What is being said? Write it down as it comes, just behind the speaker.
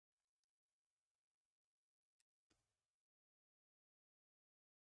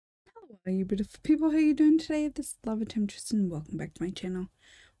Hello, you beautiful people. How you doing today? This is Love Temptress and welcome back to my channel.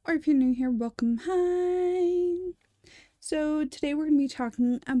 Or if you're new here, welcome. Hi! So today we're going to be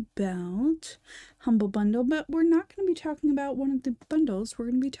talking about Humble Bundle, but we're not going to be talking about one of the bundles. We're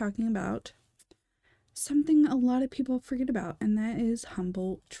going to be talking about something a lot of people forget about, and that is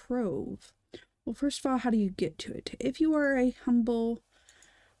Humble Trove. Well, first of all, how do you get to it? If you are a Humble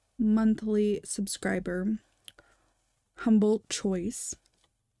monthly subscriber, Humble Choice,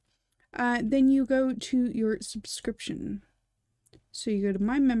 then you go to your subscription. So you go to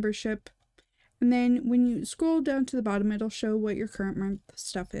my membership, and then when you scroll down to the bottom, it'll show what your current month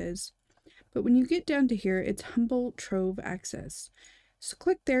stuff is. But when you get down to here, it's Humble Trove Access. So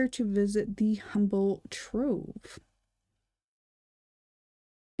click there to visit the Humble Trove.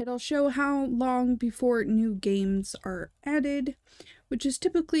 It'll show how long before new games are added, which is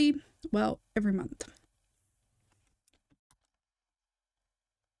typically, well, every month.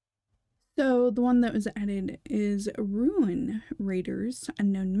 So the one that was added is Ruin Raiders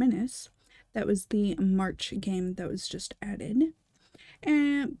Unknown Menace. That was the March game that was just added.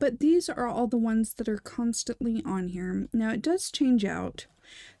 But these are all the ones that are constantly on here. Now it does change out.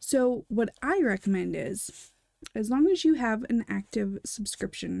 So what I recommend is, as long as you have an active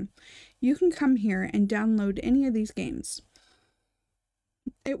subscription, you can come here and download any of these games.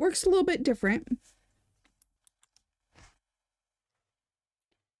 It works a little bit different.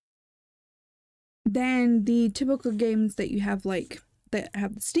 Than the typical games that you have, like that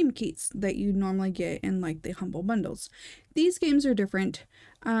have the Steam keys that you normally get in like the Humble bundles. These games are different.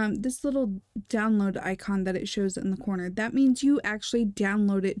 This little download icon that it shows in the corner, that means you actually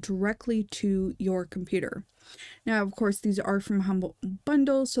download it directly to your computer. Now, of course, these are from Humble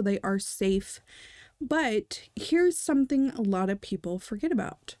bundles, so they are safe. But here's something a lot of people forget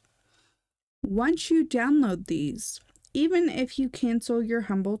about. Once you download these, even if you cancel your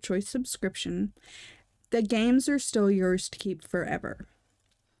Humble Choice subscription, the games are still yours to keep forever.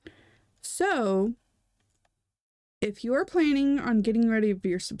 So, if you are planning on getting rid of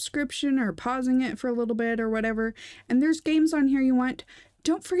your subscription or pausing it for a little bit or whatever, and there's games on here you want,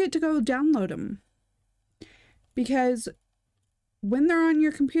 don't forget to go download them. Because when they're on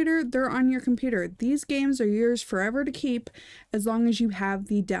your computer, they're on your computer. These games are yours forever to keep as long as you have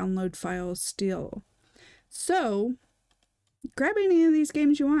the download files still. So, grab any of these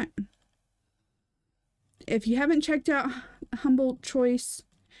games you want. If you haven't checked out Humble Choice,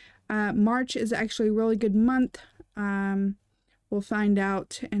 March is actually a really good month. We'll find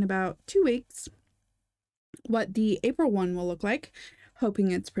out in about 2 weeks what the April one will look like. Hoping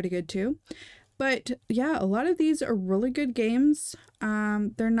it's pretty good too. But yeah, a lot of these are really good games.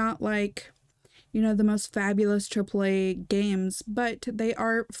 They're not like, you know, the most fabulous AAA games, but they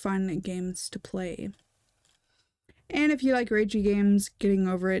are fun games to play. And if you like ragey games, getting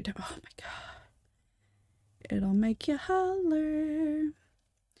over it, oh my god, it'll make you holler.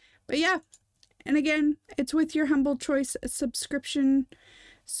 But yeah, and again, it's with your Humble Choice subscription.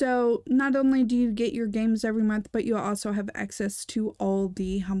 So not only do you get your games every month, but you also have access to all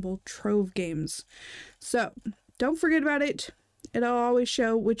the Humble Trove games. So don't forget about it. It'll always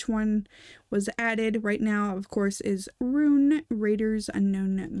show which one was added. Right now, of course, is Ruin Raiders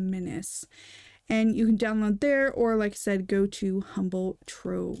Unknown Menace. And you can download there, or like I said, go to Humble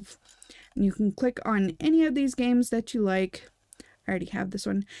Trove. And you can click on any of these games that you like. I already have this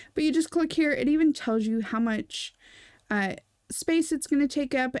one. But you just click here. It even tells you how much space it's going to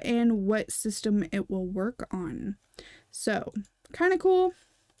take up and what system it will work on. So, kind of cool.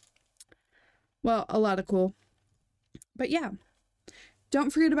 Well, a lot of cool. But yeah.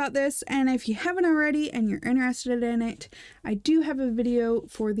 Don't forget about this, and if you haven't already and you're interested in it, I do have a video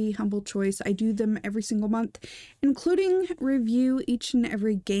for the Humble Choice. I do them every single month, including review each and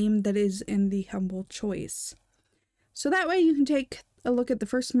every game that is in the Humble Choice. So that way you can take a look at the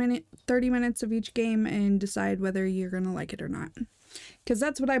first 30 minutes of each game and decide whether you're going to like it or not. Because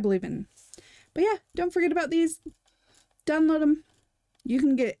that's what I believe in. But yeah, don't forget about these. Download them. You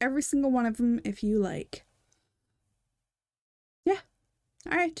can get every single one of them if you like. Yeah.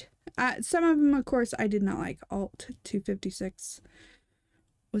 Alright, some of them, of course, I did not like. Alt 256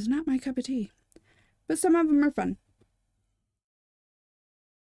 was not my cup of tea, but some of them are fun.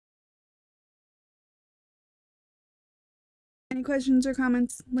 Any questions or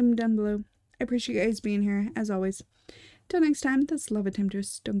comments, leave them down below. I appreciate you guys being here, as always. Till next time, this is Love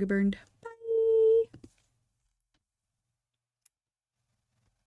Temptress. Don't get burned.